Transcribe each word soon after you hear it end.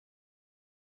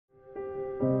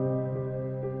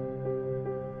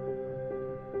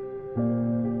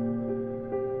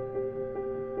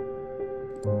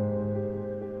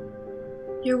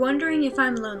You're wondering if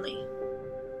I'm lonely.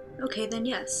 Okay, then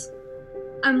yes.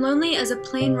 I'm lonely as a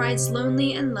plane rides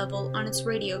lonely and level on its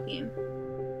radio beam,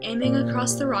 aiming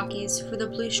across the Rockies for the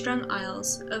blue-strung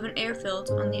isles of an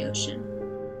airfield on the ocean.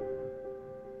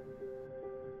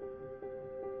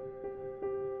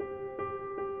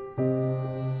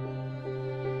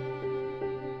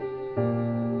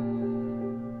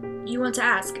 You want to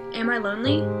ask, am I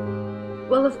lonely?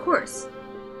 Well, of course.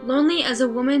 Lonely as a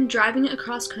woman driving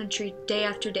across country day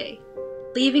after day,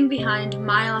 leaving behind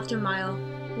mile after mile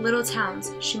little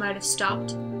towns she might have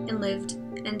stopped and lived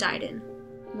and died in.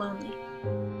 Lonely.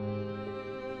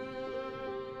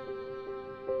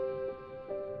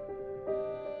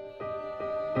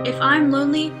 If I'm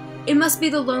lonely, it must be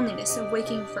the loneliness of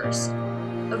waking first,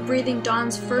 of breathing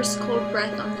dawn's first cold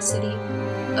breath on the city,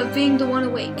 of being the one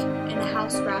awake in a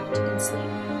house wrapped in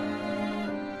sleep.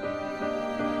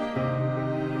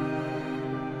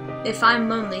 If I'm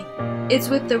lonely, it's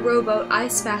with the rowboat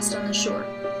ice fast on the shore,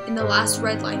 in the last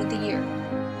red light of the year,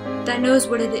 that knows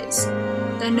what it is,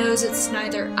 that knows it's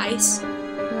neither ice,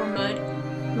 nor mud,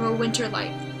 nor winter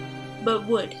light, but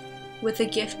wood with a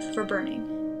gift for burning.